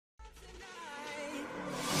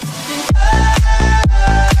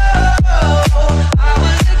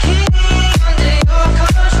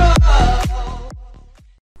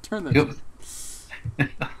Turn that shit.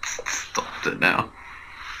 Stopped it now.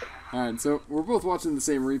 Alright, so we're both watching the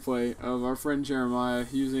same replay of our friend Jeremiah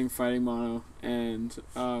using Fighting Mono, and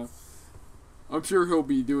I'm sure he'll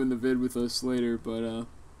be doing the vid with us later, but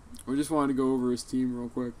we just wanted to go over his team real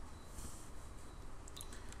quick.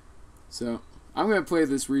 So, I'm going to play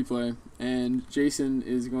this replay, and Jason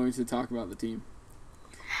is going to talk about the team.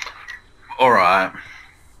 Alright.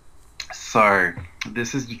 So,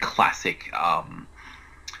 this is the classic,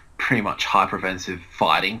 pretty much high-preventive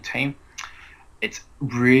fighting team. It's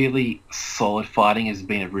really solid fighting. Has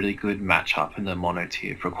been a really good matchup in the mono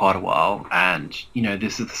tier for quite a while, and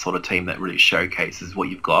this is the sort of team that really showcases what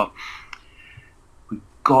you've got. We've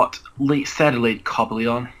got standard lead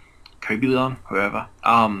Cobalion, whoever.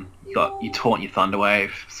 You got your Taunt, your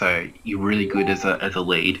Thunderwave, so you're really good as a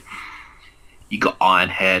lead. You got Iron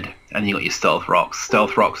Head, and you got your Stealth Rocks.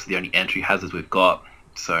 Stealth Rocks are the only entry hazards we've got,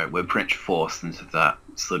 so we're pretty much forced into that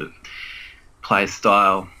sort of play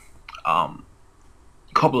style.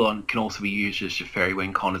 Cobalion can also be used as your Fairy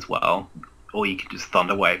Wing Con as well, or you can just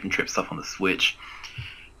Thunder Wave and trip stuff on the switch.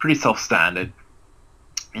 Pretty self-standard.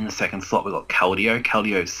 In the second slot we've got Keldeo.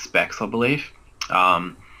 Keldeo's Specs, I believe.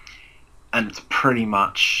 And it's pretty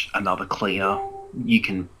much another cleaner. You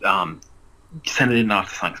can send it in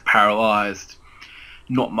after something's paralyzed.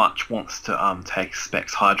 Not much wants to take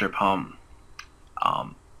Specs Hydro Pump.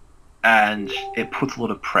 And it puts a lot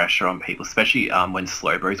of pressure on people, especially when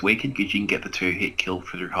Slowbro is weakened, because you can get the 2-hit kill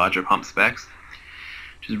through Hydro Pump Specs,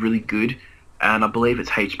 which is really good. And I believe it's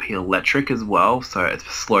HP Electric as well, so it's for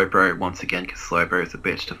Slowbro once again, because Slowbro is a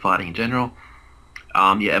bitch to fighting in general.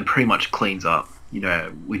 Yeah, and pretty much cleans up,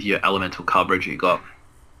 with your elemental coverage. You got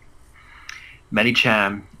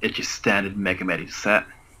Medicham, it's your standard Mega Medi set.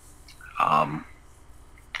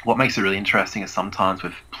 What makes it really interesting is sometimes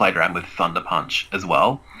we've played around with Thunder Punch as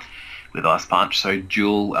well, with Ice Punch, so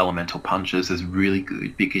dual elemental punches is really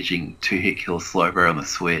good because you can 2-hit kill Slowbro on the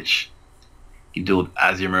switch. You can do it with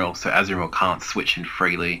Azumarill, so Azumarill can't switch in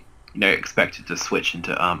freely. Expected to switch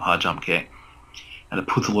into high jump kick, and it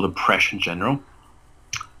puts a lot of pressure in general.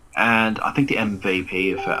 And I think the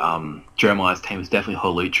MVP for Jeremiah's team is definitely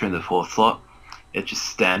Hawlucha in the 4th slot. It's just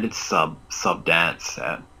standard sub dance,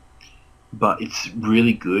 but it's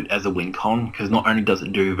really good as a win con, because not only does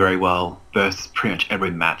it do very well versus pretty much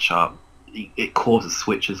every matchup, it causes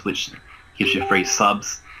switches, which gives you free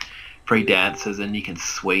subs, free dances, and you can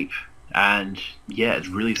sweep. And yeah, it's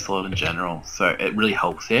really solid in general, so it really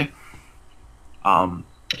helps here. In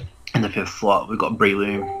the 5th slot, we've got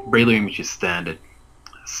Breloom. Breloom is your standard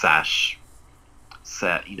sash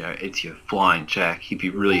set. It's your flying check if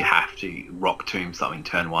you really have to Rock Tomb something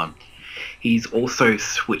turn 1. He's also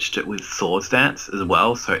switched it with Swords Dance as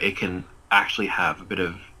well, so it can actually have a bit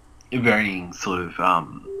of varying sort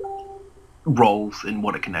of roles in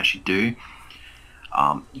what it can actually do.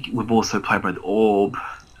 We've also played with Orb.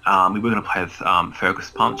 We were going to play with Focus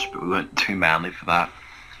Punch, but we weren't too manly for that.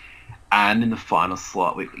 And in the final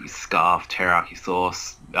slot, we've got your Scarf, Teriyaki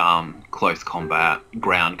Sauce, Close Combat,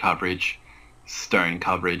 Ground Coverage, Stone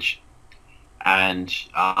Coverage, and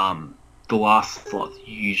the last slot's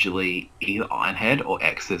usually either Ironhead or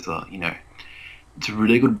X Scissor. It's a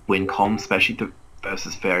really good win com, especially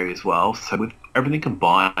versus Fairy as well. So with everything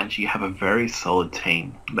combined, you have a very solid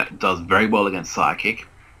team that does very well against Psychic,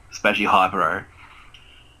 especially Hyper-O.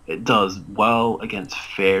 It does well against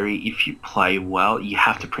Fairy. If you play well, you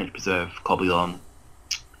have to Prince Preserve Cobalion.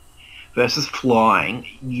 Versus Flying,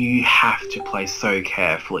 you have to play so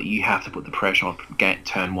carefully. You have to put the pressure on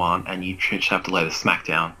turn 1, and you just have to lay the smack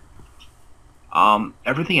down.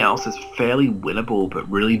 Everything else is fairly winnable, but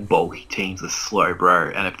really bulky teams are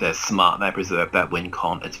Slowbro, and if they're smart and they preserve that win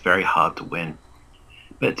con, it's very hard to win.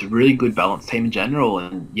 But it's a really good balanced team in general,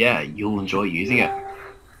 and yeah, you'll enjoy using it.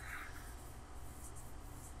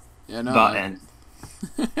 Yeah, no.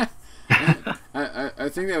 I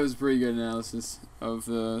think that was a pretty good analysis of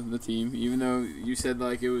the team, even though you said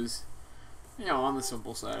like it was on the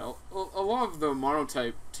simple side. A lot of the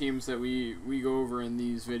monotype teams that we go over in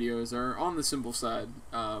these videos are on the simple side,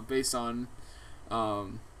 based on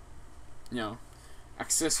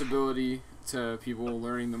accessibility to people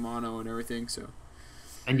learning the mono and everything. So,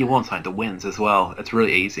 and you want something that wins as well. It's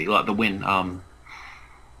really easy. Like the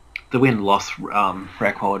win-loss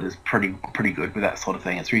record is pretty good with that sort of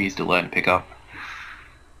thing. It's really easy to learn and pick up.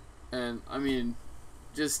 And I mean,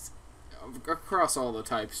 just across all the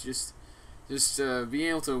types, just being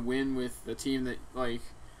able to win with a team that like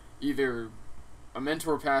either a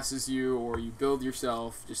mentor passes you or you build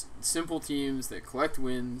yourself. Just simple teams that collect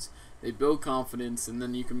wins, they build confidence, and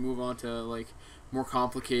then you can move on to like more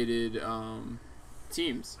complicated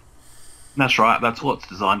teams. That's right. That's what it's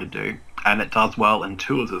designed to do, and it does well in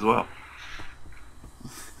tours as well.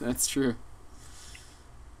 That's true.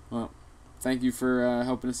 Well, thank you for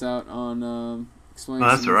helping us out on explaining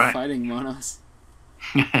some fighting monos.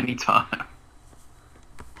 Anytime.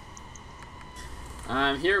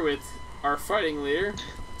 I'm here with our fighting leader,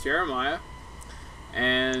 Jeremiah,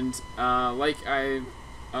 and like I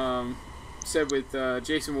said with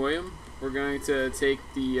Jason-William, we're going to take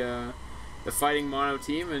the fighting mono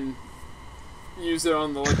team and use it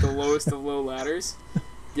on the lowest of low ladders.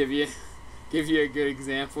 Give you a good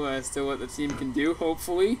example as to what the team can do.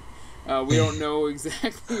 Hopefully, we don't know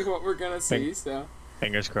exactly what we're gonna see, so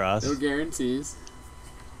fingers crossed. No guarantees.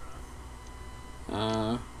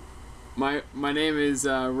 My name is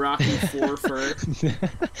Rocky FIR.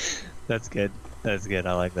 That's good. That's good.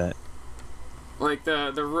 I like that. Like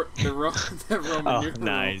the Roman numeral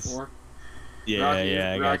nice. 4. Yeah, Rocky,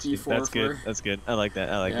 yeah, I got Rocky you. 4 That's good. That's good. I like that.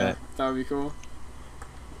 I like that. That would be cool.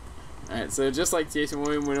 Alright, so just like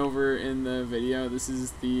Jason-William went over in the video, this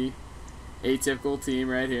is the atypical team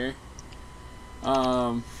right here.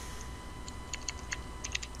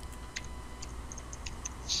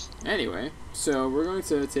 Anyway, so we're going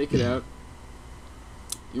to take it out.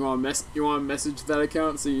 You want to message that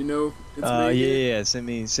account so you know it's me? Yeah. Send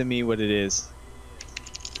me what it is.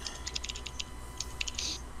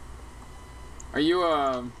 Are you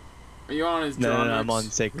on his No, I'm on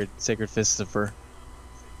Sacred Fistifer.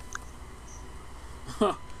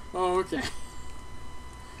 Oh, okay.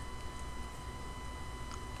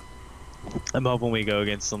 I'm hoping we go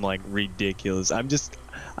against some like ridiculous.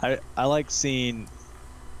 I like seeing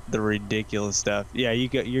the ridiculous stuff. Yeah, you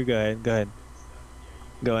go ahead. Go ahead.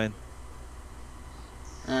 Go in.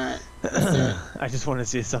 Alright. I just want to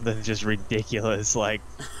see something just ridiculous, like.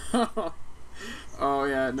 Oh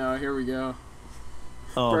yeah, no, here we go.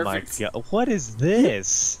 Oh Perfect. My god, what is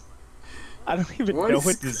this? I don't even know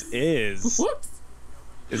what this is. What?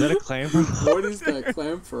 Is that a clam furrow? What is that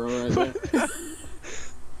clam furrow right there?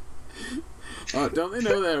 Don't they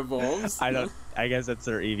know that evolves? I guess that's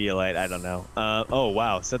their Eviolite. I don't know. Oh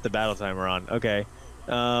wow, set the battle timer on. Okay.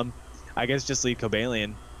 I guess just leave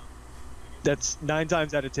Cobalion. That's 9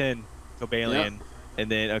 times out of 10 Cobalion. Yep.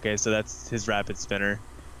 And then okay, so that's his rapid spinner.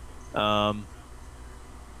 So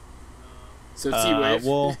T-Wave.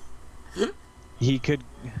 Well, he could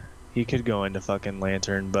go into fucking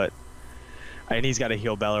Lantern, but and he's got a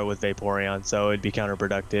heal Beller with Vaporeon, so it'd be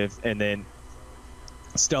counterproductive. And then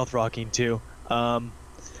Stealth Rocking too.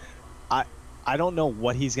 I don't know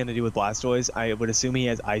what he's gonna do with Blastoise. I would assume he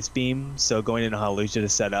has Ice Beam, so going into Hawlucha to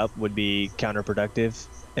set up would be counterproductive,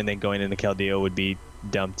 and then going into Keldeo would be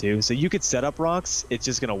dumb too. So you could set up rocks. It's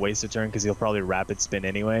just gonna waste a turn because he'll probably rapid spin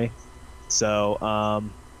anyway. So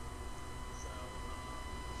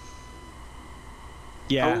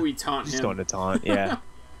yeah. How will we taunt him? Just going to taunt. Yeah.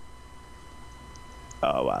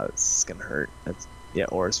 Oh wow, this is gonna hurt. That's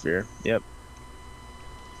Aura Sphere. Yep.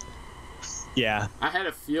 Yeah. I had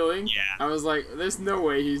a feeling. Yeah. I was like, there's no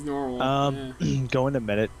way he's normal. Going to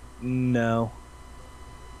Medit. No.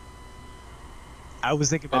 I was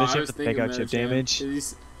thinking Medichip to take out chip damage.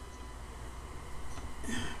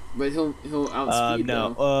 But he'll outspeed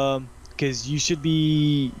no. Because you should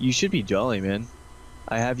be Jolly, man.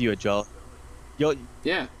 I have you at Jolly.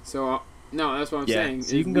 Yeah. So no, that's what I'm saying.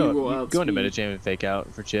 So you can go into Medichip and fake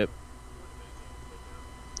out for chip.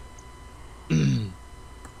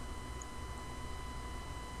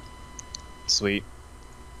 Sweet.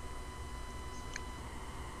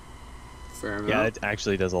 Fair enough. Yeah, it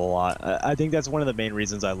actually does a lot. I think that's one of the main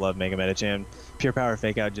reasons I love Mega Medicham. Pure Power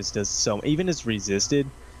Fake Out just does so. Even as resisted,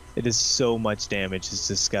 it does so much damage. It's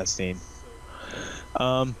disgusting.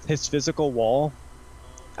 His physical wall.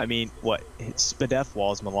 I mean, what? His Spadef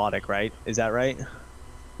wall is melodic, right? Is that right?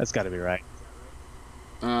 That's got to be right.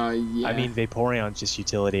 Yeah. I mean, Vaporeon's just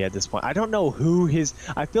utility at this point. I don't know who his...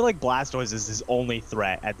 I feel like Blastoise is his only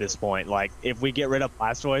threat at this point. Like, if we get rid of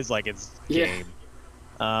Blastoise, like, it's game.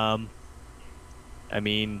 I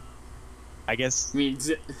mean, I guess...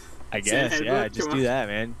 yeah, just do that,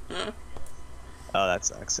 man. Oh, that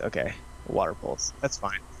sucks. Okay. Water Pulse. That's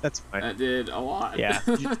fine. That's fine. That did a lot. Yeah.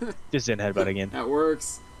 Just didn't headbutt again. That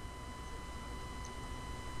works.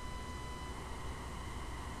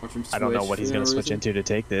 I don't know what he's going to switch into to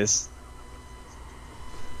take this.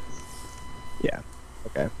 Yeah.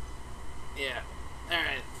 Okay. Yeah.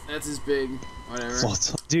 Alright. That's his big whatever.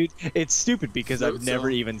 Dude, it's stupid because I've never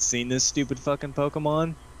even seen this stupid fucking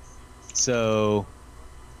Pokemon. So,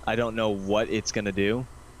 I don't know what it's going to do.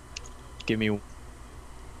 Give me...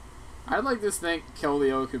 I'd like to think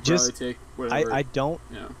Keldeo could probably take whatever. I don't...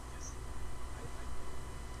 Yeah.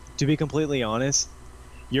 To be completely honest,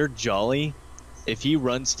 You're Jolly. If he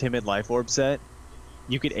runs Timid Life Orb set,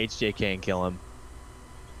 you could HJK and kill him.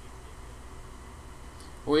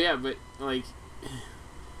 Well, yeah, but like,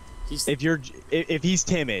 if he's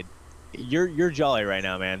timid, you're Jolly right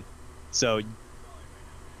now, man. So.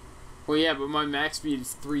 Well, yeah, but my max speed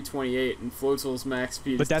is 328, and Floatzel's max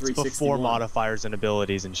speed is 361. But that's before modifiers and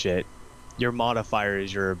abilities and shit. Your modifier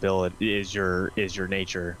is your ability, is your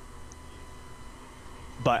nature.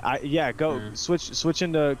 But switch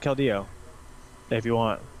into Keldeo if you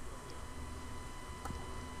want.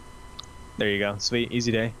 There you go. Sweet,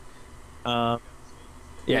 easy day. Yeah,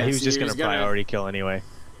 he was just gonna priority kill anyway.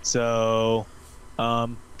 So,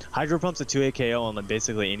 Hydro Pump's a 2-hit KO on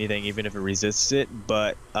basically anything, even if it resists it.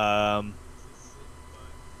 But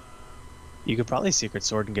you could probably Secret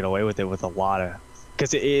Sword and get away with it with a lot of,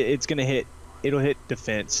 because it's gonna hit. It'll hit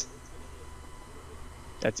defense.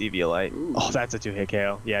 That's Eviolite. Ooh. Oh, that's a 2-hit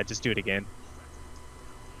KO. Yeah, just do it again.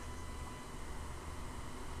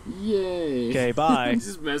 Yay. Okay, bye.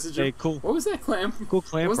 Just message him. Hey, cool. What was that clam? Cool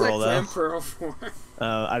clam what was pearl, that clam though. pearl for?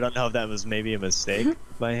 I don't know if that was maybe a mistake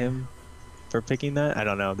by him for picking that. I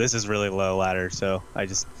don't know. This is really low ladder, so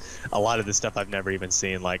a lot of this stuff I've never even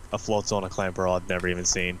seen, like a Floatzel and a clam pearl I've never even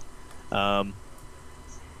seen. Yeah,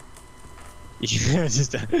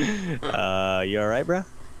 just you alright, bro?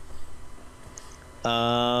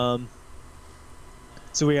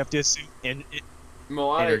 So we have to assume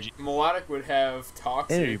Melodic would have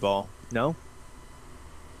toxic. Energy ball. No?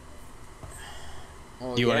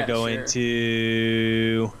 Well, Do you want to go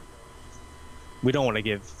into... We don't want to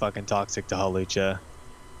give fucking toxic to Hawlucha.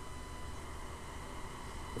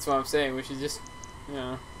 That's what I'm saying. We should just,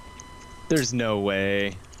 There's no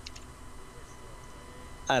way.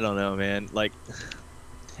 I don't know, man. Like,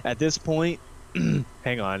 at this point,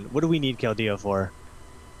 hang on. What do we need Keldeo for?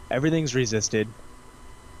 Everything's resisted.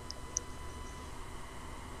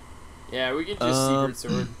 Yeah, we can just Secret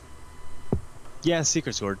Sword. Yeah,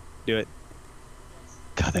 Secret Sword. Do it.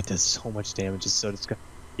 God, that does so much damage. It's so disgusting.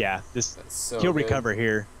 Yeah, he'll recover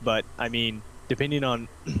here, but I mean, depending on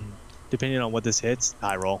what this hits,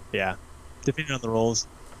 high roll. Yeah, depending on the rolls.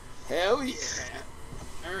 Hell yeah!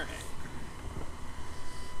 All right.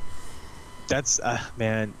 That's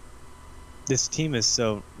man, this team is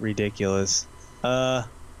so ridiculous.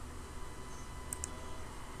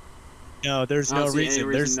 No, there's no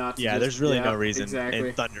reason. There's really no reason. Exactly.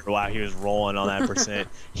 And Thunder, wow, he was rolling on that percent.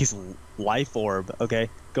 He's Life Orb. Okay,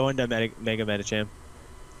 go into Mega Medicham.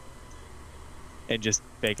 And just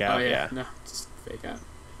fake out. Oh, yeah. No, just fake out.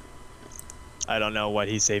 I don't know what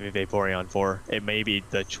he's saving Vaporeon for. It may be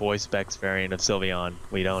the Choice Specs variant of Sylveon.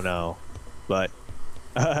 We don't know. But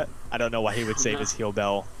I don't know why he would save his Heal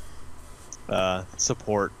Bell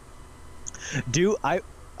support. Oh,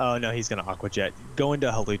 no, he's going to Aqua Jet. Go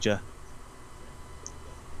into Hawlucha.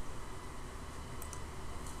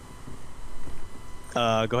 Go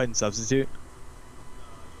ahead and substitute.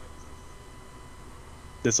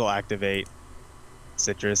 This will activate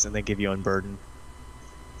Citrus and then give you Unburden.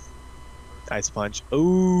 Ice Punch.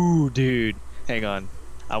 Ooh, dude. Hang on.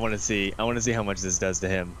 I want to see how much this does to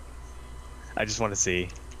him. I just want to see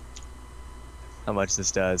how much this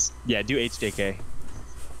does. Yeah, do HJK.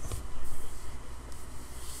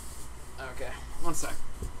 Okay, 1 sec.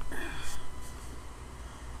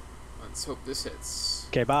 Let's hope this hits.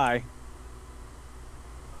 Okay, bye.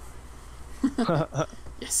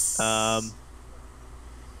 Yes.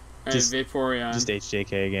 Just Vaporeon. Just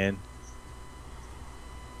HJK again.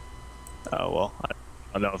 Oh well, I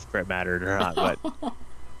don't know if crit mattered or not, but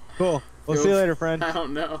cool. We'll see you later, friend. I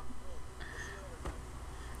don't know.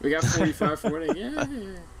 We got 45 for winning. Yeah.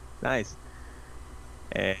 Nice.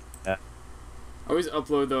 And, always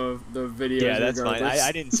upload the videos. Yeah, that's regardless. fine.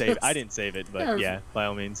 I didn't save. I didn't save it, but yeah, by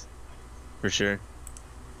all means, for sure.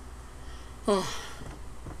 Are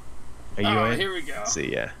you in? Here we go. Let's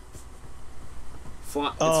see, yeah.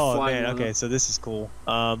 Oh man, mono. okay, so this is cool.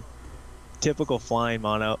 Typical flying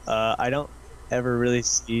mono. I don't ever really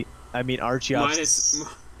see. I mean, Archeops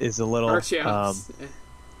is a little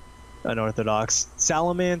unorthodox.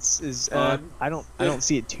 Salamence is I don't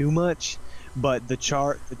see it too much, but the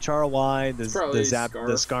Charly, the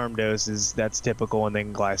Skarmdos that's typical, and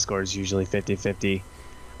then Gliscor is usually 50-50.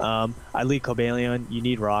 I lead Cobalion. You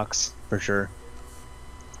need rocks for sure.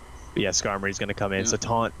 But yeah, Skarmory's gonna come in. So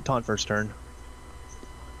taunt first turn.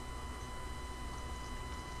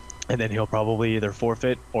 And then he'll probably either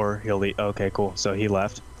forfeit or he'll leave. Okay, cool. So he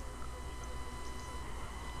left.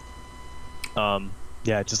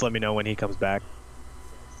 Yeah, just let me know when he comes back,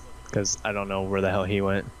 because I don't know where the hell he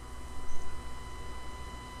went.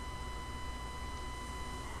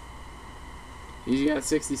 He's got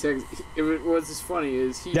 60 seconds. What's funny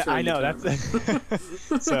is he. Yeah, I know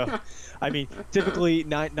that's. So, I mean, typically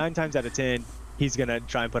nine times out of 10, he's gonna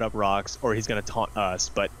try and put up rocks, or he's gonna taunt us.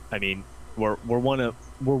 But I mean, we're one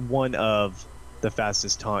of the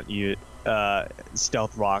fastest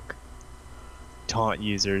stealth rock taunt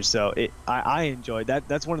users. So I enjoy that.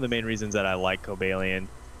 That's one of the main reasons that I like Cobalion,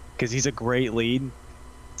 because he's a great lead,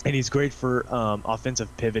 and he's great for offensive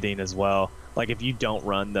pivoting as well. Like if you don't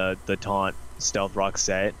run the taunt stealth rock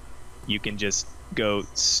set, you can just go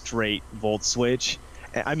straight volt switch.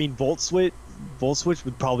 I mean, volt switch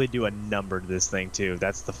would probably do a number to this thing too.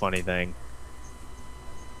 That's the funny thing.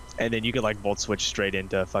 And then you could like volt switch straight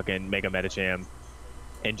into fucking Mega Metacham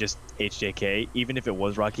and just HJK. Even if it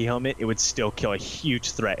was Rocky Helmet, it would still kill a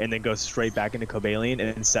huge threat, and then go straight back into Cobalion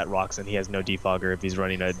and set rocks, and he has no defogger if he's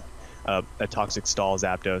running a Toxic Stall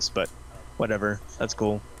Zapdos. But whatever, that's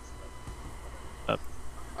cool.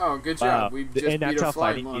 Oh, good job. We just and beat that's a how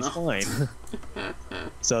fly fighting mono. he's flying.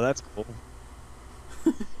 So that's cool.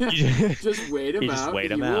 Just wait him out. You just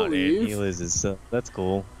wait him will out, and leave. he loses. So that's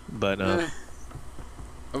cool. But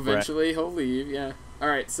eventually he'll leave. Yeah. All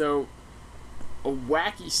right. So a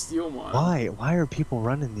wacky steel mono. why are people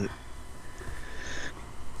running the?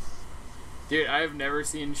 Dude, I have never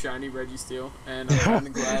seen shiny Registeel, and I'm kind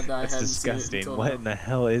of glad that I That's hadn't disgusting. seen it until What now. in the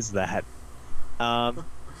hell is that?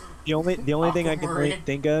 The only thing I can really Aquamarine.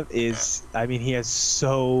 think of is, I mean, he has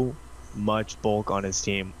so much bulk on his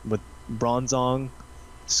team with Bronzong,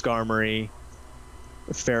 Skarmory,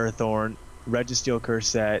 Ferrothorn, Registeel Curse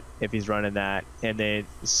set if he's running that, and then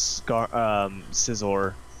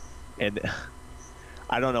Scizor, and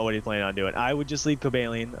I don't know what he's planning on doing. I would just leave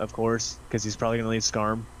Cobalion, of course, because he's probably gonna leave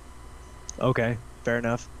Skarm. Okay, fair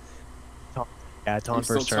enough. Yeah, taunt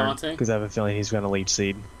still first turn, taunting? because I have a feeling he's gonna Leech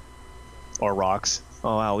Seed or Rocks.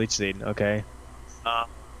 Oh wow, Leech Seed. Okay.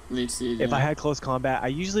 Leech Seed, If yeah. I had close combat, I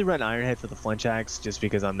usually run Iron Head for the flinch axe just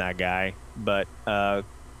because I'm that guy. But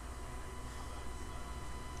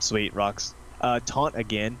sweet Rocks. Taunt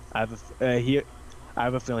again. I have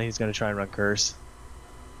a feeling he's gonna try and run Curse.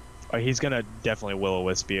 Or he's gonna definitely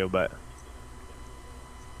Will-O-Wisp you, but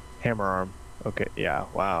Hammer Arm. Okay, yeah.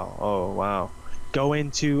 Wow. Oh wow. Go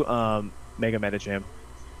into Mega Metacham.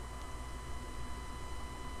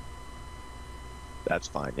 That's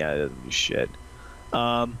fine. Yeah, it doesn't do shit.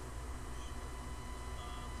 I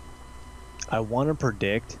want to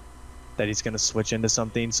predict that he's going to switch into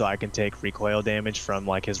something so I can take recoil damage from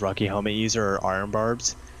like his Rocky Helmet user or Iron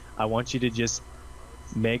Barbs. I want you to just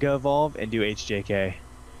Mega Evolve and do HJK.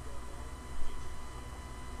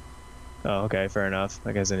 Oh, okay, fair enough.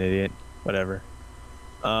 That guy's an idiot. Whatever.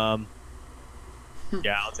 Yeah,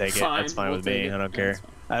 I'll take it. Fine, That's fine we'll with me. take it. I don't Yeah, care. that's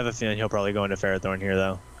fine. I have a feeling he'll probably go into Ferrothorn here,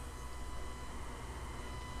 though.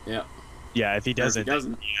 Yeah. Yeah, if he Or if doesn't, he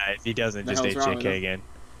doesn't. yeah, if he doesn't, The just hell's wrong with HJK him?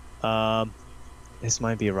 again. This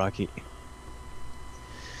might be a Rocky.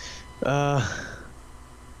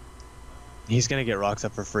 He's gonna get rocks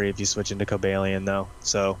up for free if you switch into Cobalion, though.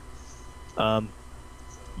 So,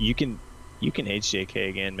 you can HJK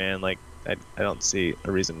again, man. Like, I don't see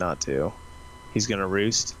a reason not to. He's gonna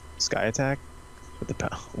Roost, Sky Attack, with the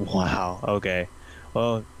power. Wow. Okay.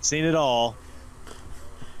 Well, seen it all.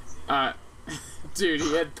 Dude,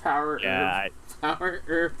 he had power. Yeah. Power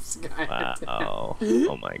Herb Sky Attack. Wow.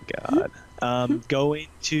 Oh my god. Going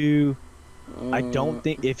to. I don't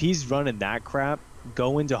think if he's running that crap,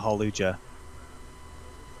 go into Hawlucha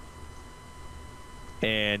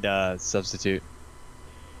and substitute.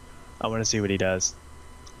 I want to see what he does.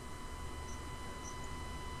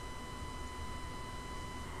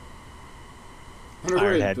 I wonder what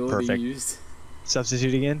Iron Head, ability perfect. he used.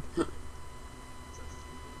 Substitute again.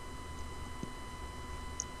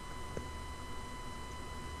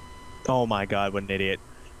 Oh my god, what an idiot.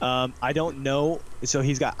 I don't know. So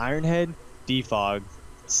he's got Iron Head, Defog,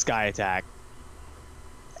 Sky Attack,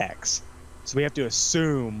 X. So we have to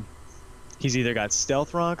assume he's either got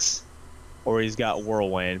Stealth Rocks or he's got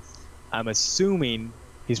Whirlwind. I'm assuming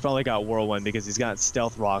he's probably got Whirlwind because he's got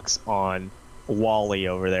Stealth Rocks on Wally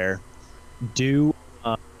over there. Do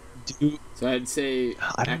So I'd say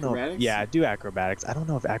I don't acrobatics? know. Yeah, do Acrobatics. I don't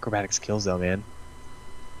know if Acrobatics kills though, man.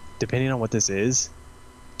 Depending on what this is,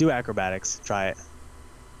 do Acrobatics. Try it.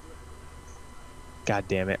 God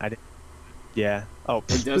damn it! Yeah. Oh,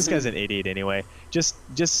 this doesn't? guy's an idiot anyway. Just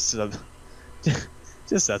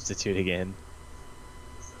substitute again.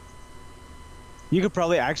 You could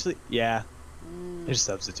probably actually, yeah. Just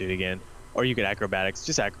substitute again, or you could Acrobatics.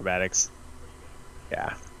 Just Acrobatics.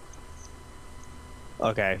 Yeah.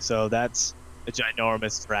 Okay, so that's a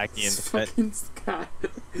ginormous Thracian. Fucking Sky.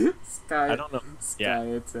 Sky. I don't know. Sky Yeah.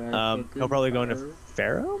 Attack. He'll probably go into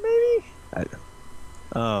Pharaoh, maybe.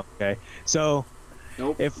 Oh, okay. So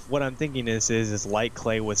Nope. if what I'm thinking is light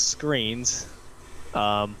clay with screens,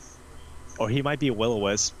 or he might be a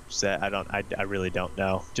will-o-wisp set. I really don't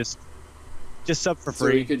know. Just sub for So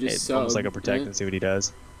free. he could just It's sub, almost like a protect yeah. and see what he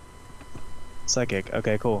does. Psychic.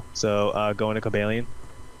 Okay, cool. So go into Cobalion.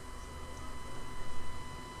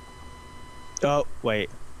 Oh, wait.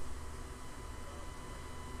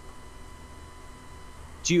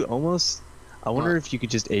 Do you almost... I wonder What? if you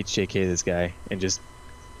could just HJK this guy and just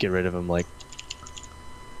get rid of him, like...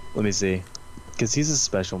 Let me see. Because he's a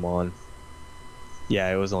special mon.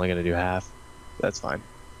 Yeah, it was only going to do half. That's fine.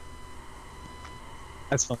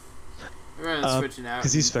 That's fine. Everyone's switching out.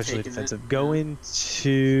 Because he's and specially taking defensive. it. Go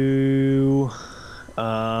into...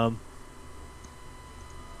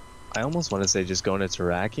 I almost want to say just go into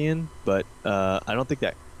Terrakion, but I don't think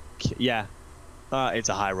that... Yeah. It's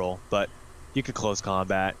a high roll, but you could close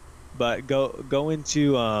combat. But go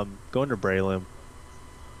into Breloom.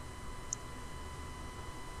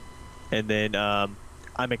 And then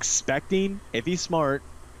I'm expecting, if he's smart,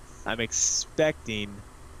 I'm expecting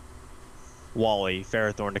Wally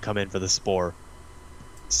Ferrothorn to come in for the Spore.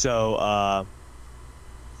 So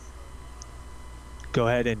go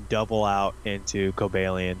ahead and double out into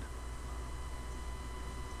Cobalion.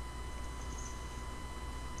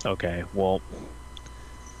 Okay, well,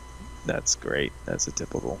 that's great. That's a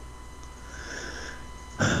typical.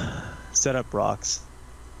 Set up rocks.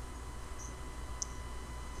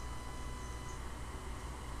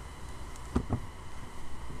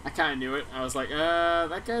 I kind of knew it. I was like,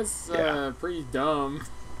 that guy's pretty dumb.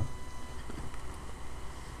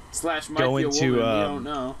 Slash might Go be a into woman, we don't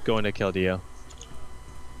know. go into Keldeo.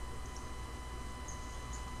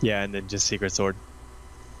 Yeah, and then just Secret Sword.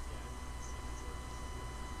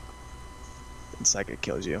 And Psychic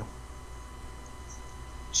kills you.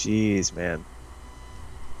 Jeez, man.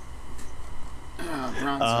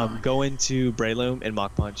 Go into Breloom and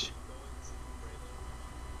Mach Punch.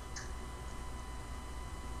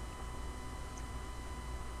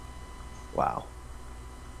 Wow.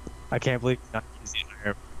 I can't believe he's not using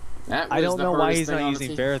Iron. I don't know why he's not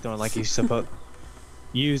using Ferrothorn like he's supposed.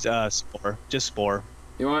 Use Spore. Just Spore.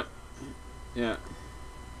 You want? Yeah.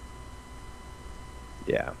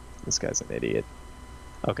 Yeah. This guy's an idiot.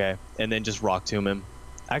 Okay. And then just Rock Tomb him.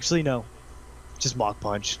 Actually, no. Just Mach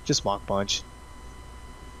Punch. Just Mach Punch.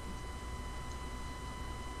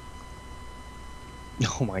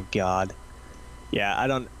 Oh my god.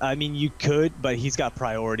 Yeah, I mean, you could, but he's got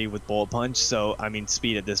priority with Bullet Punch, so, I mean,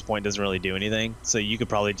 speed at this point doesn't really do anything, so you could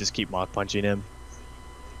probably just keep Mach Punching him.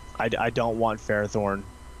 I don't want Ferrothorn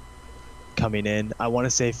coming in. I want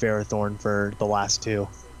to save Ferrothorn for the last two.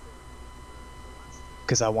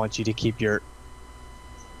 Because I want you to keep your...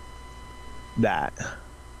 that.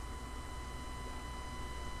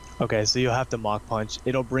 Okay, so you'll have to Mach Punch.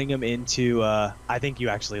 It'll bring him into, I think you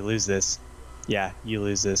actually lose this. Yeah, you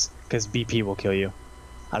lose this, because BP will kill you.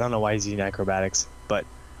 I don't know why he's using acrobatics, but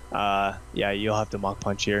yeah, you'll have to Mach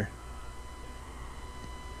Punch here.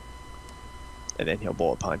 And then he'll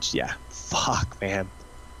Bullet Punch. Yeah, fuck, man.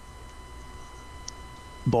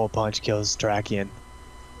 Bullet Punch kills Terrakion.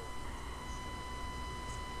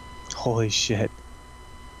 Holy shit.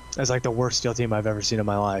 That's like the worst steel team I've ever seen in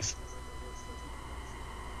my life.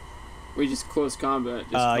 We just close combat.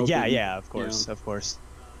 Just yeah, of course, of course.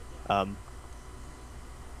 I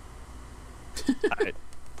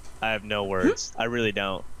have no words. I really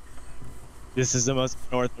don't. This is the most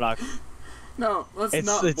unorthodox. No, let's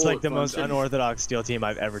not. It's like the bullet most punch him. unorthodox steel team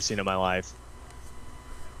I've ever seen in my life.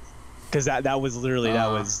 Because that was literally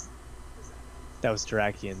that was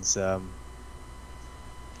Terrakion's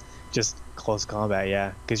just close combat,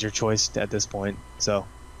 yeah. Because your choice at this point, so.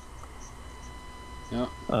 Yeah.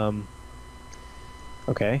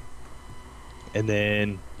 Okay. And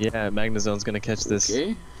then yeah, Magnezone's gonna catch this.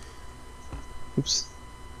 Okay. Oops.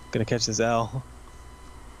 Gonna catch this L.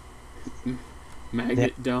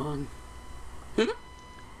 Magnet Dawn.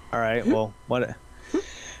 Alright, well, what...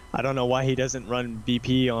 I don't know why he doesn't run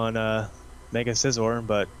BP on Mega Scizor,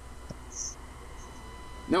 but...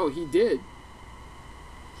 No, he did.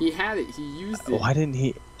 He had it. He used it. Why didn't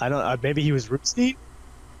he... I don't... maybe he was Root Sneed?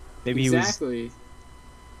 Maybe exactly. he was...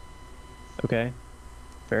 Okay.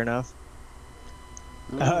 Fair enough.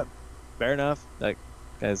 Oh. Fair enough. That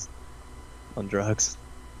guy's on drugs,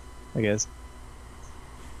 I guess.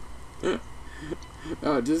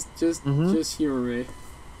 Oh, just humor me.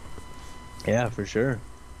 Yeah, for sure.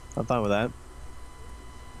 I'm fine with that.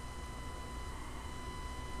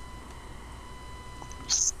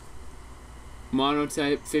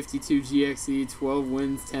 Monotype, 52 GXE, 12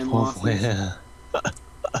 wins, 10 losses.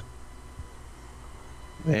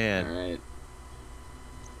 Man. Alright.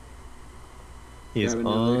 He is Grab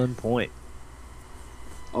another. on point.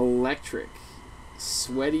 Electric.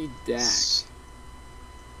 Sweaty Dak.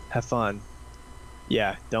 Have fun.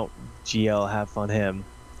 Yeah, don't GL have fun him,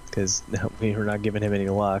 because we're not giving him any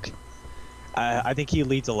luck. I think he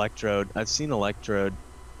leads Electrode. I've seen Electrode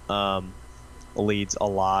leads a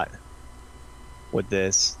lot with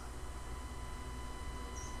this.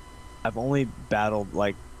 I've only battled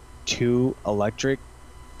like 2 electric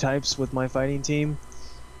types with my fighting team,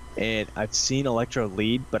 and I've seen Electrode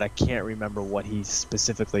lead, but I can't remember what he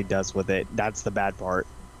specifically does with it. That's the bad part.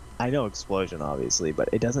 I know Explosion, obviously, but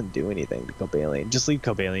it doesn't do anything to Cobalion. Just leave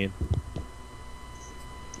Cobalion.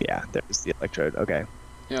 Yeah, there's the Electrode. Okay.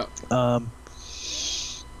 Yep.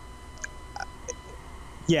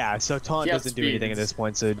 Yeah, so Taunt doesn't do anything at this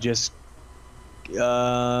point, so just...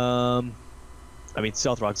 I mean,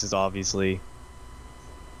 Stealth Rocks is obviously...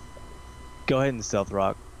 Go ahead and Stealth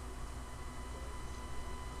Rock.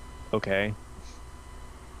 Okay.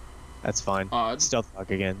 That's fine. Odd. Stealth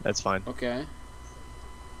Rock again. That's fine. Okay.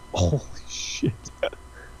 Holy shit.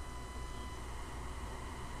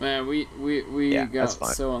 Man, we Yeah, got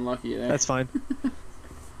so unlucky there. That's fine.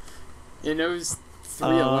 It knows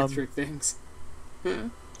 3 electric things.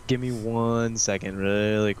 Give me 1 second,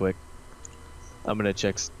 really quick. I'm gonna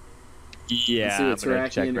check. Yeah, I'm gonna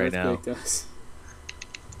check right now. Does.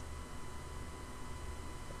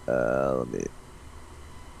 Let me.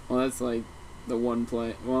 Well, that's like the one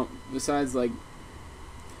play. Well, besides like.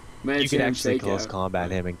 You could actually close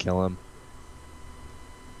combat him and kill him.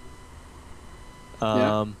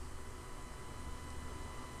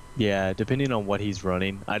 Yeah, depending on what he's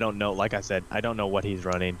running. I don't know. Like I said, I don't know what he's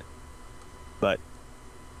running. But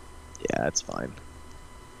yeah, it's fine.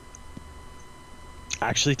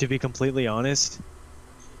 Actually, to be completely honest,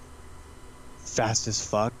 fast as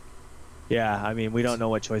fuck. Yeah, I mean, we don't know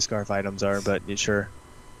what Choice Scarf items are, but sure.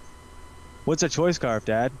 What's a Choice Scarf,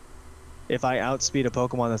 Dad? If I outspeed a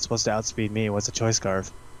Pokemon that's supposed to outspeed me, what's a Choice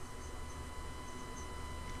Scarf?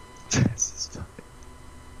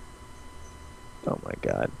 Oh my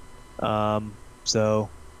god. So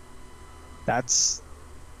that's...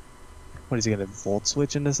 What is he gonna Volt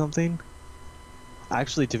Switch into something?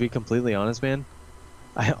 Actually, to be completely honest, man,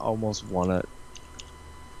 I almost wanna...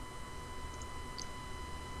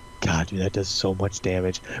 God, dude, that does so much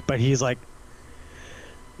damage. But he's like...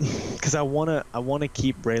 Because I wanna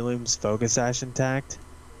keep Breloom's Focus Sash intact.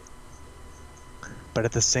 But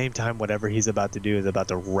at the same time, whatever he's about to do is about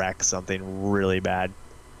to wreck something really bad.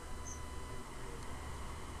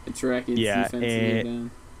 Terrakian's defense is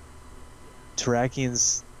down.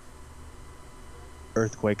 Terrakian's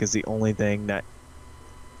Earthquake is the only thing that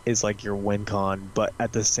is like your win con, but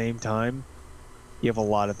at the same time, you have a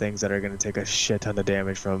lot of things that are going to take a shit ton of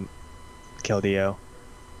damage from Keldeo,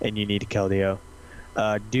 and you need Keldeo.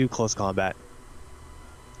 Do close combat.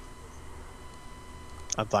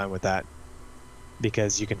 I'm fine with that,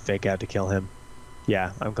 because you can fake out to kill him.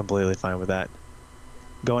 Yeah, I'm completely fine with that.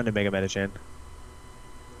 Go into Mega Metachan,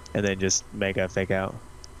 and then just Mega fake out.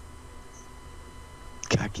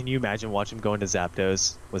 God, can you imagine watching him go into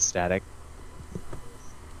Zapdos with static?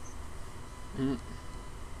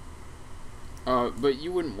 But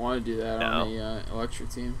you wouldn't want to do that on a electric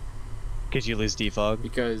team. Because you lose defog?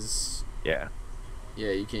 Because... Yeah.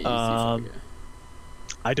 Yeah, you can't use defog, yeah.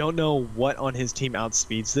 I don't know what on his team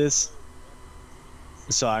outspeeds this.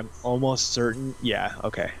 So I'm almost certain... Yeah,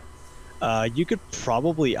 okay. You could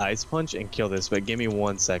probably Ice Punch and kill this, but give me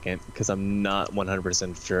 1 second, because I'm not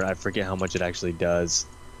 100% sure. I forget how much it actually does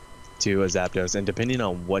to a Zapdos, and depending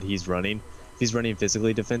on what he's running, if he's running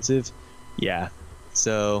physically defensive, yeah.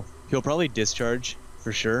 So he'll probably Discharge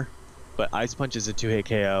for sure, but Ice Punch is a 2-hit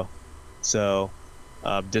KO. So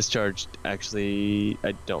Discharge, actually,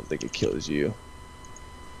 I don't think it kills you.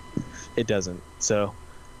 It doesn't. So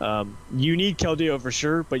you need Keldeo for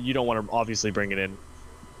sure, but you don't want to obviously bring it in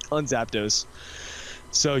on Zapdos.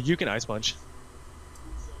 So you can Ice Punch.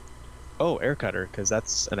 Oh, Air Cutter, because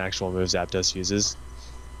that's an actual move Zapdos uses.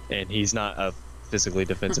 And he's not a physically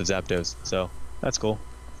defensive Zapdos, so that's cool.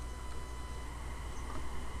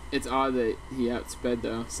 It's odd that he outsped,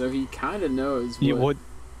 though, so he kind of knows what... You would,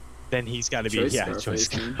 then he's got to be... Yeah, Choice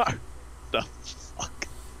Scarf. The fuck?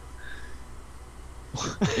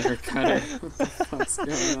 Air Cutter. What the fuck's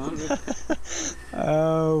going on with that?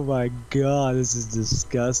 Oh my god, this is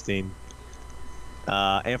disgusting.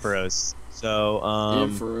 Ampharos. So,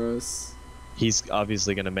 Ampharos. He's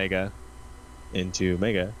obviously gonna Mega into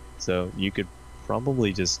Mega, so you could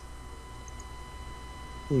probably just...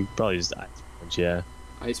 You could probably just Ice Punch, yeah.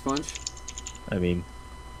 Ice Punch? I mean,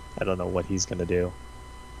 I don't know what he's gonna do.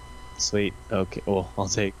 Sweet. Okay. Well, I'll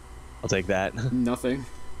take that. Nothing.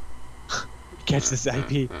 Catch this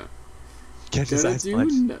IP. Catch this Gonna ice do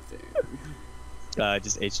punch. nothing.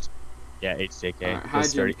 Just HJK. Alright, That's hi,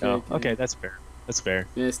 30. JK. Oh, okay, that's fair. That's fair.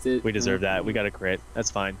 Missed it. We deserve that. We got a crit.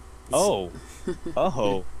 That's fine. Oh.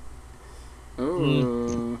 Oh.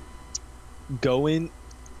 Oh. Go in.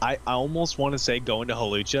 I almost want to say go into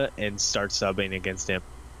Halucha and start subbing against him.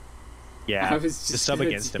 Yeah. I was Just sub gonna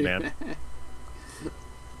against him, do man. that.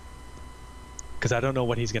 Because I don't know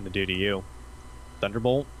what he's going to do to you.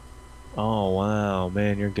 Thunderbolt? Oh, wow.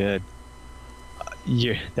 Man, you're good.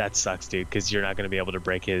 That sucks, dude, because you're not going to be able to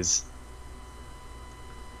break his...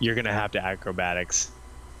 You're going to have to acrobatics.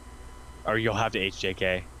 Or you'll have to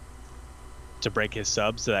HJK to break his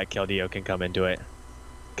sub so that Keldeo can come into it.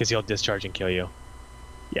 Because he'll discharge and kill you.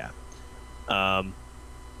 Yeah.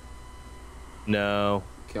 No.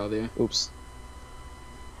 Keldeo. Oops.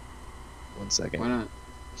 1 second. Why not?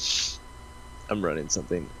 I'm running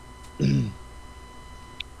something.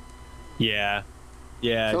 Yeah.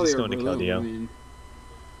 Yeah, Keldeo just go into or Berlin, Keldeo. I mean,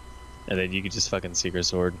 And then you could just fucking Secret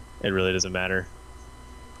Sword. It really doesn't matter.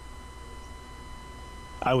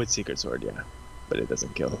 I would Secret Sword, yeah. But it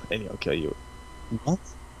doesn't kill. And he'll kill you. What?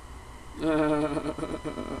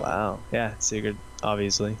 Wow. Yeah, Secret,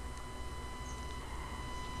 obviously.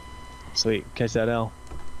 Sweet. Catch that L.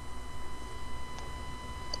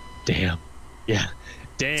 Damn. Yeah.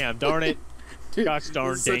 Damn, darn it. Dude, Gosh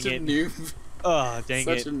darn, he's dang such a it. noob. Oh, dang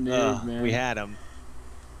Such it. a noob, man. We had him.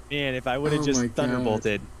 Man, if I would have Oh just my God.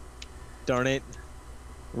 thunderbolted. Darn it.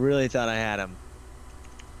 Really thought I had him.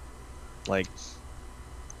 Like,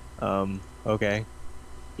 okay.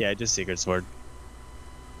 Yeah, just Secret Sword.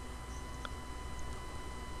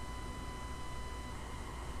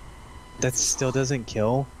 That still doesn't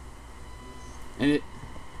kill? And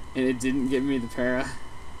it didn't give me the para.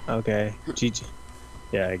 Okay. GG.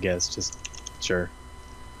 Yeah, I guess. Just, sure.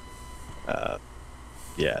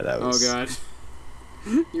 Yeah, that was... Oh god.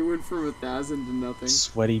 You went from 1,000 to nothing.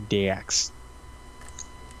 Sweaty dicks.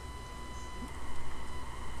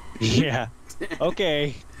 Yeah.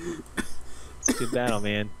 Okay. It's a good battle,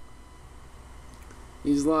 man.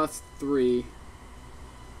 He's lost 3.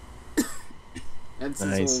 That's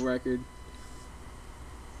Nice. his whole record.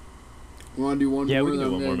 You want to do one Yeah, more? we can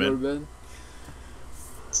do then one more, go man. to bed?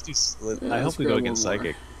 Let's do Slip. Yeah, I let's hope we grab go one against more.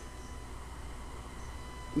 Psychic.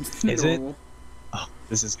 Is it? Normal. Oh,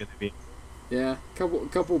 this is gonna be... Yeah,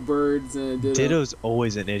 couple birds and a ditto. Ditto's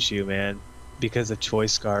always an issue, man. Because of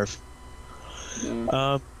Choice Scarf.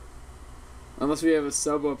 Yeah. Unless we have a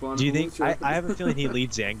sub up on Do you him, think... I have a feeling he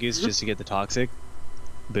leads Zangoose just to get the Toxic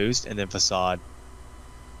boost, and then Facade.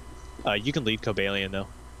 You can lead Cobalion, though.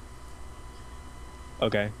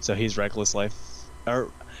 Okay, so he's Reckless Life.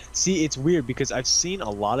 Or, see, it's weird, because I've seen a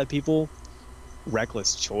lot of people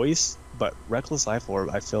Reckless Choice, but Reckless Life Orb,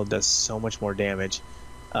 I feel, does so much more damage.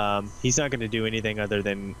 He's not going to do anything other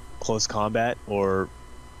than Close Combat or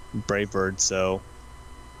Brave Bird, so...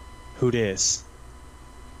 Who dis?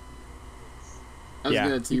 I was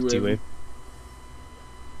gonna you T-Wave. can T-Wave.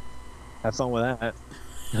 Have fun with that.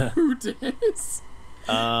 Who dis?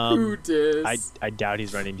 Who Um, dis? I doubt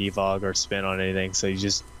he's running Defog or Spin on anything, so you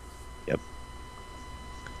just... Yep.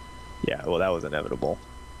 Yeah, well, that was inevitable.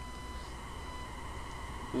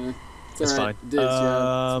 It's That's alright. fine. Dis,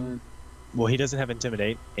 yeah, it's fine. Well, he doesn't have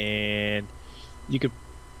Intimidate, and you could...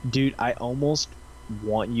 Dude, I almost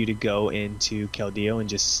want you to go into Keldeo and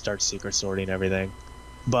just start Secret Sorting everything.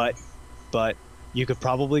 But you could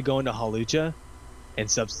probably go into Halucha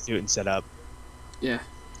and substitute and set up. Yeah.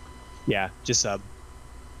 Yeah, just sub.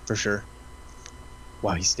 For sure.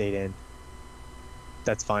 Wow, he stayed in.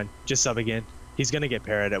 That's fine. Just sub again. He's going to get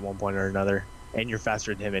parried at one point or another. And you're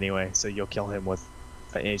faster than him anyway, so you'll kill him with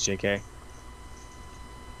an HJK.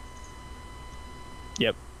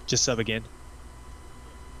 Yep, just sub again.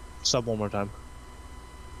 Sub one more time.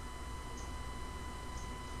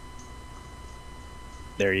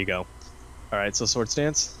 There you go. Alright, so Sword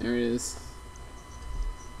Stance. There it is.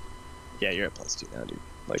 Yeah, you're at +2 now, dude.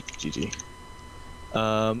 Like, GG.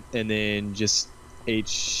 And then just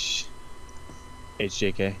HJK.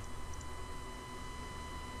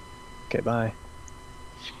 Okay, bye.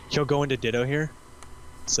 He'll go into Ditto here.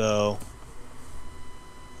 So...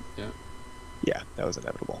 Yeah. Yeah, that was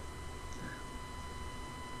inevitable.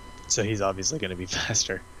 So he's obviously going to be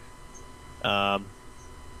faster. You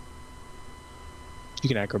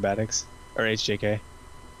can Acrobatics. Or HJK.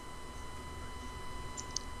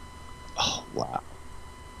 Oh, wow.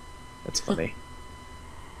 That's funny.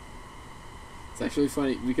 It's actually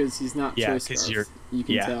funny because he's not Yeah, Choice because Scarf. you're... You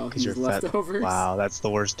can yeah, tell because he's you're fat. leftovers. Wow, that's the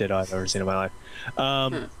worst Ditto I've ever seen in my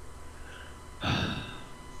life.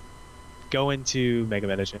 Go into Mega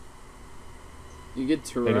Metachan. You get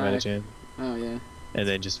Mega Tarak. Metachan. Oh yeah. And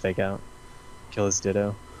then just fake out. Kill his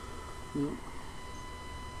Ditto. Yep.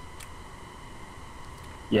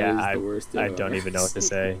 Yeah, That is the worst I Ditto don't I've even ever know what to seen.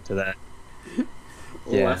 say to that.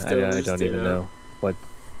 Yeah, I Leftovers don't even Ditto. know what.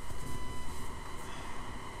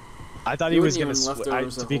 I thought He he was wouldn't gonna. even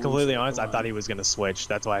leftovers To a be whole completely circle honest, I thought line. he was gonna switch.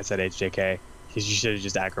 That's why I said HJK, because you should have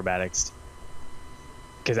just acrobatics.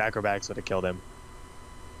 Because acrobatics would have killed him.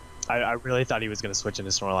 I really thought he was gonna switch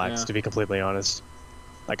into Snorlax. Yeah. To be completely honest,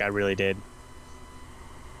 like I really did.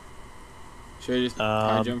 Should I just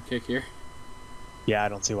high jump kick here? Yeah, I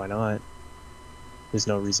don't see why not. There's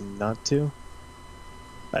no reason not to.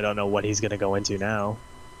 I don't know what he's gonna go into now.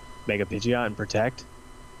 Mega Pidgeot and Protect.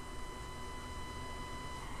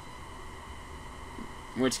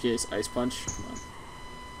 In which case, Ice Punch. Come on.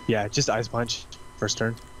 Yeah, just Ice Punch. First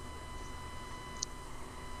turn.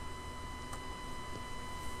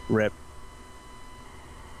 Rip.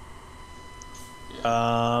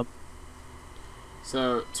 Yeah.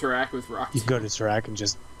 So Tarak with Rock. You can go to Tarak and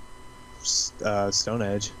just Stone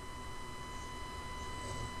Edge.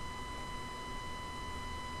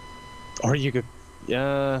 Or you could,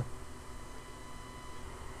 yeah,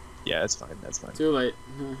 that's fine. That's fine. Too late.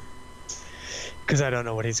 Because I don't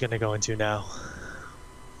know what he's gonna go into now.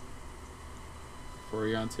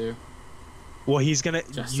 Porygon 2. Well, he's gonna.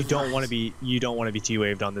 Justified. You don't want to be. You don't want to be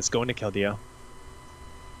T-waved on this. Go into Keldeo.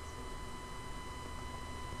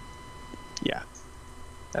 Yeah,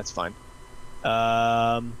 that's fine.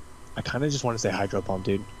 I kind of just want to say Hydro Pump,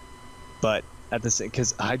 dude. But at the same,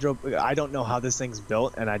 because Hydro, I don't know how this thing's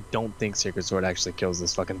built, and I don't think Secret Sword actually kills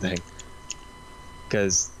this fucking thing.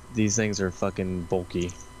 Because these things are fucking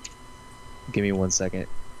bulky. Give me 1 second.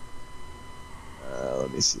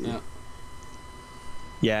 Let me see. Yeah.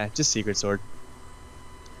 Yeah, just Secret Sword.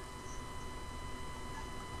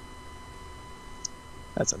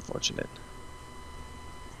 That's unfortunate.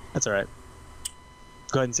 That's alright.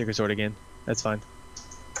 Go ahead and Secret Sword again. That's fine.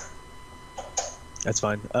 That's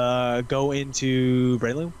fine. Go into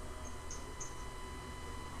Breloom.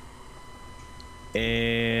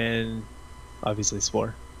 And obviously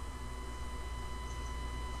Spore.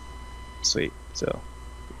 Sweet. So,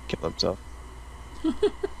 kill himself.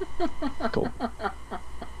 Cool.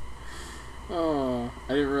 Oh,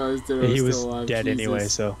 I didn't realize that He was still alive. dead Jesus. anyway,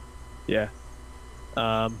 so yeah.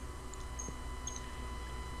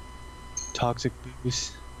 Toxic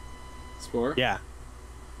boost. Spore? Yeah.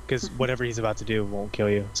 Because whatever he's about to do won't kill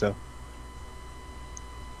you, so.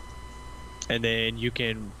 And then you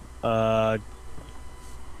can okay.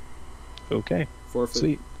 Forfeit.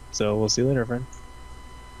 Sweet. So we'll see you later, friend.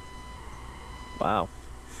 Wow.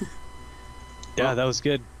 Yeah, Well, that was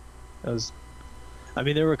good. That was. I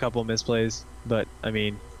mean, there were a couple of misplays, but I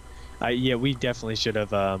mean, we definitely should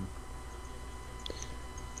have.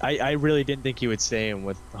 I really didn't think he would stay in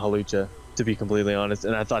with Halucha, to be completely honest,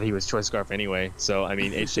 and I thought he was Choice Scarf anyway. So I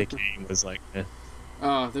mean, HJK was like. Eh.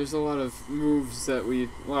 There's a lot of moves a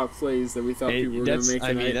lot of plays that we thought people were gonna make tonight.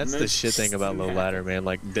 I mean, that's and the shit thing about low didn't ladder, happen. man.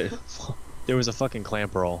 Like, there was a fucking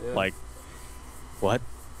clamp roll. Yeah. Like, what?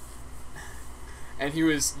 And he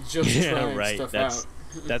was just Yeah, trying right. stuff That's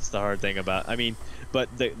out. that's the hard thing about. I mean, but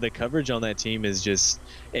the coverage on that team is just,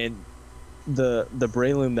 and the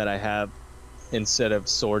Breloom that I have instead of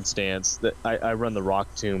Sword Stance, that I run the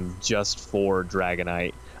Rock Tomb just for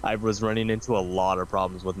Dragonite. I was running into a lot of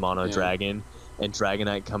problems with Mono Dragon and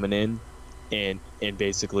Dragonite coming in, and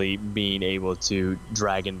basically being able to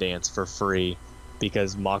Dragon Dance for free,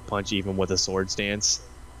 because Mach Punch, even with a Sword Stance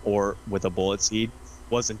or with a Bullet Seed,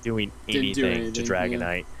 wasn't doing anything to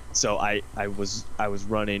Dragonite. So I was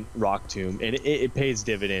running Rock Tomb, and it pays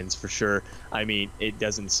dividends for sure. I mean, it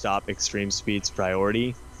doesn't stop Extreme Speed's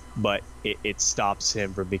priority, but it stops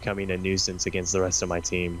him from becoming a nuisance against the rest of my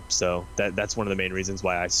team. So that's one of the main reasons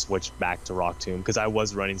why I switched back to Rock Tomb, because I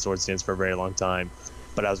was running Sword Stance for a very long time,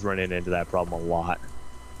 but I was running into that problem a lot.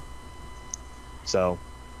 So,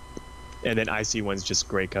 and then Icy One's just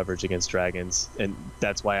great coverage against dragons, and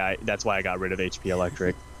that's why I got rid of HP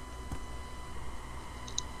Electric.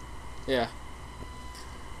 Yeah.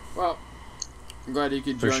 Well, I'm glad you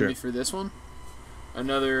could join me for this one.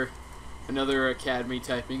 Another Academy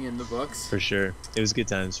typing in the books. For sure. It was good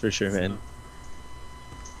times, for sure, man.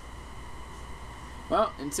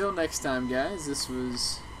 Well, until next time, guys, this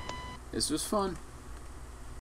was fun.